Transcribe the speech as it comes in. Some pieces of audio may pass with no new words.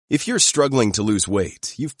If you're struggling to lose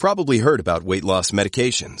weight, you've probably heard about weight loss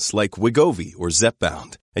medications like Wegovy or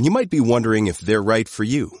Zepbound, and you might be wondering if they're right for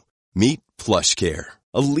you. Meet PlushCare,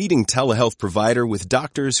 a leading telehealth provider with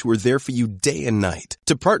doctors who are there for you day and night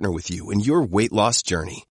to partner with you in your weight loss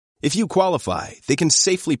journey. If you qualify, they can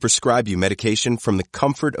safely prescribe you medication from the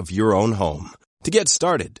comfort of your own home. To get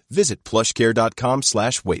started, visit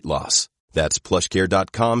plushcare.com/weight loss. That's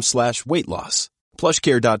plushcare.com/weight loss.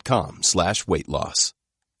 plushcare.com/weight loss.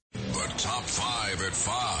 The top 5 at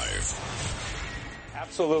 5.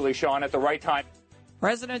 Absolutely, Sean, at the right time.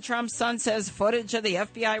 President Trump's son says footage of the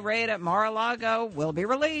FBI raid at Mar-a-Lago will be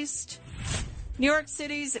released. New York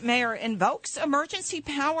City's mayor invokes emergency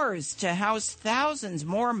powers to house thousands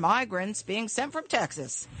more migrants being sent from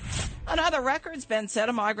Texas. Another record's been set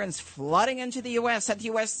of migrants flooding into the U.S. at the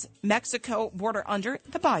U.S.-Mexico border under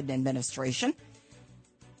the Biden administration.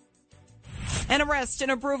 An arrest in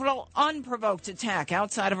a brutal, unprovoked attack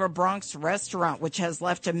outside of a Bronx restaurant, which has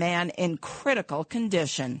left a man in critical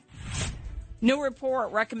condition. New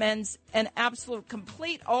report recommends an absolute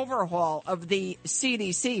complete overhaul of the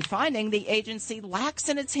CDC, finding the agency lax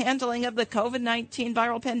in its handling of the COVID-19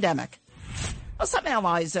 viral pandemic. Well, some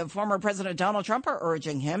allies of former President Donald Trump are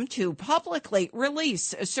urging him to publicly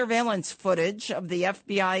release surveillance footage of the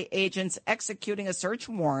FBI agents executing a search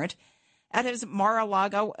warrant at his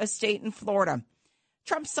Mar-a-Lago estate in Florida.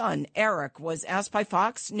 Trump's son, Eric, was asked by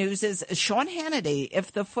Fox News' Sean Hannity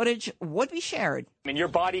if the footage would be shared. I mean, your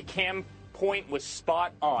body cam point was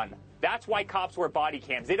spot on. That's why cops wear body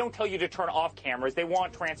cams. They don't tell you to turn off cameras. They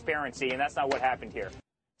want transparency, and that's not what happened here.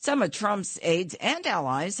 Some of Trump's aides and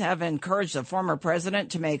allies have encouraged the former president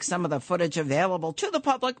to make some of the footage available to the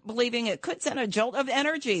public, believing it could send a jolt of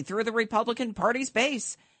energy through the Republican Party's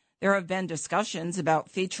base. There have been discussions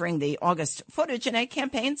about featuring the August footage in a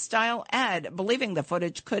campaign-style ad, believing the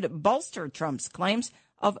footage could bolster Trump's claims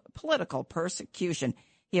of political persecution.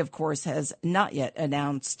 He, of course, has not yet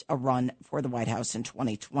announced a run for the White House in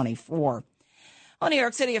 2024. Well, New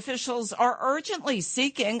York City officials are urgently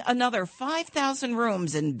seeking another 5,000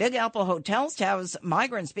 rooms in Big Apple hotels to house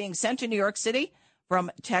migrants being sent to New York City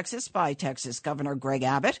from Texas by Texas Governor Greg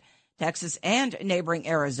Abbott. Texas and neighboring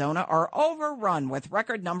Arizona are overrun with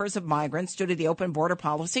record numbers of migrants due to the open border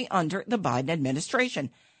policy under the Biden administration.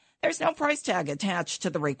 There's no price tag attached to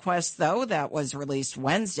the request, though, that was released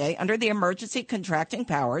Wednesday under the emergency contracting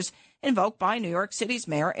powers invoked by New York City's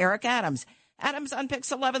Mayor Eric Adams. Adams on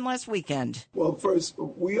Pix 11 last weekend. Well, first,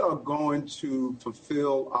 we are going to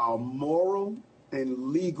fulfill our moral and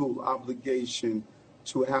legal obligation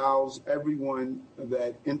to house everyone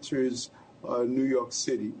that enters New York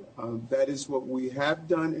City. That is what we have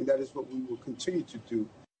done, and that is what we will continue to do.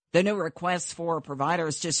 The new request for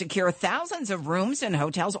providers to secure thousands of rooms in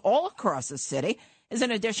hotels all across the city is in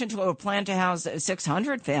addition to a plan to house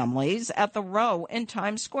 600 families at the Row in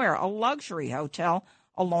Times Square, a luxury hotel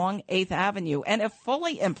along 8th Avenue. And if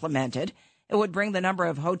fully implemented, it would bring the number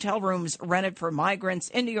of hotel rooms rented for migrants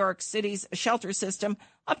in New York City's shelter system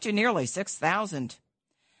up to nearly 6,000.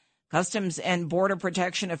 Customs and Border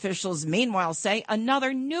Protection officials, meanwhile, say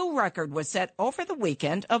another new record was set over the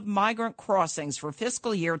weekend of migrant crossings for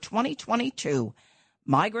fiscal year 2022.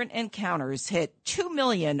 Migrant encounters hit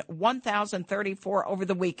 2,001,034 over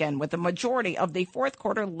the weekend, with the majority of the fourth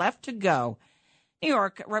quarter left to go. New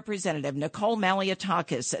York Representative Nicole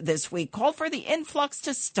Malliotakis this week called for the influx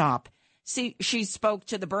to stop. She spoke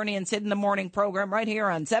to the Bernie and Sid in the Morning program right here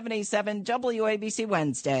on 77 WABC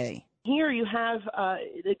Wednesday. Here you have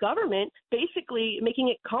the government basically making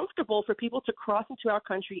it comfortable for people to cross into our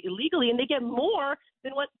country illegally, and they get more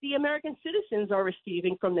than what the American citizens are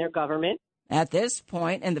receiving from their government. At this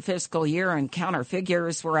point in the fiscal year, encounter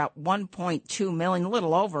figures were at 1.2 million, a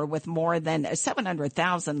little over, with more than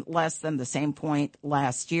 700,000 less than the same point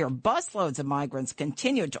last year. Busloads of migrants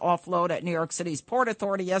continued to offload at New York City's Port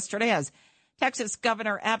Authority yesterday as Texas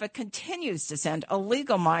Governor Abbott continues to send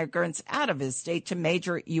illegal migrants out of his state to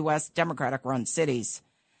major U.S. Democratic-run cities.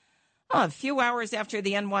 A few hours after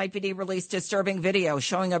the NYPD released disturbing video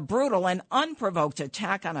showing a brutal and unprovoked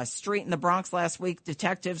attack on a street in the Bronx last week,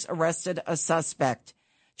 detectives arrested a suspect,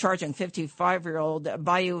 charging 55-year-old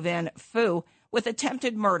Bayou Van Phu with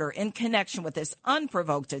attempted murder in connection with this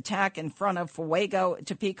unprovoked attack in front of Fuego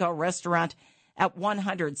Tapico restaurant at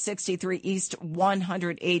 163 East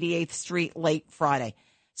 188th Street late Friday.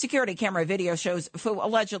 Security camera video shows Fu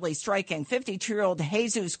allegedly striking 52-year-old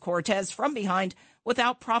Jesus Cortez from behind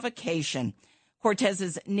without provocation.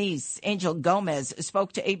 Cortez's niece, Angel Gomez,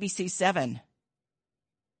 spoke to ABC7.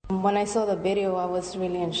 When I saw the video, I was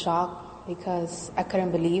really in shock because I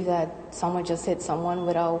couldn't believe that someone just hit someone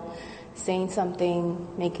without saying something,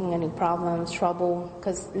 making any problems, trouble,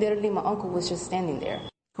 because literally my uncle was just standing there.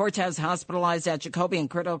 Cortez hospitalized at Jacoby in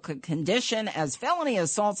critical condition as felony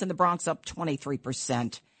assaults in the Bronx up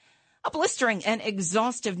 23%. A blistering and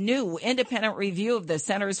exhaustive new independent review of the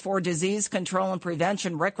Centers for Disease Control and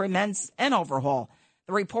Prevention recommends an overhaul.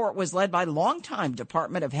 The report was led by longtime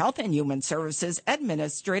Department of Health and Human Services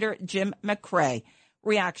Administrator Jim McCray.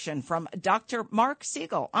 Reaction from Dr. Mark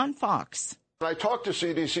Siegel on Fox. I talked to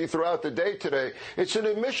CDC throughout the day today. It's an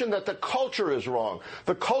admission that the culture is wrong.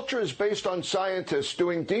 The culture is based on scientists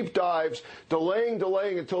doing deep dives, delaying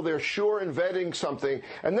until they're sure in vetting something.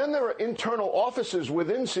 And then there are internal offices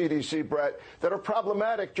within CDC, Brett, that are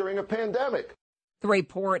problematic during a pandemic. The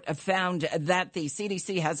report found that the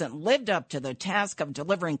CDC hasn't lived up to the task of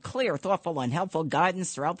delivering clear, thoughtful, and helpful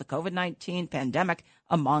guidance throughout the COVID-19 pandemic,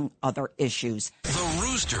 among other issues. The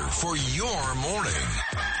Rooster for your morning.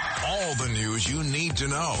 All the news you need to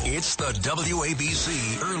know. It's the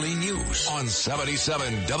WABC Early News on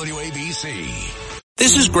 77 WABC.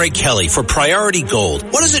 This is Greg Kelly for Priority Gold.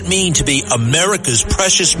 What does it mean to be America's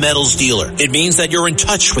precious metals dealer? It means that you're in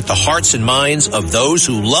touch with the hearts and minds of those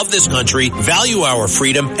who love this country, value our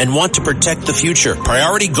freedom, and want to protect the future.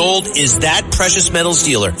 Priority Gold is that precious metals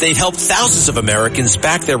dealer. They've helped thousands of Americans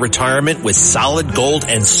back their retirement with solid gold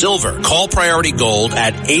and silver. Call Priority Gold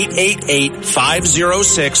at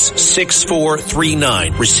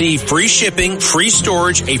 888-506-6439. Receive free shipping, free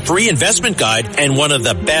storage, a free investment guide, and one of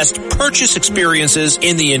the best purchase experiences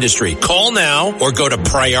in the industry. Call now or go to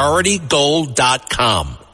PriorityGold.com.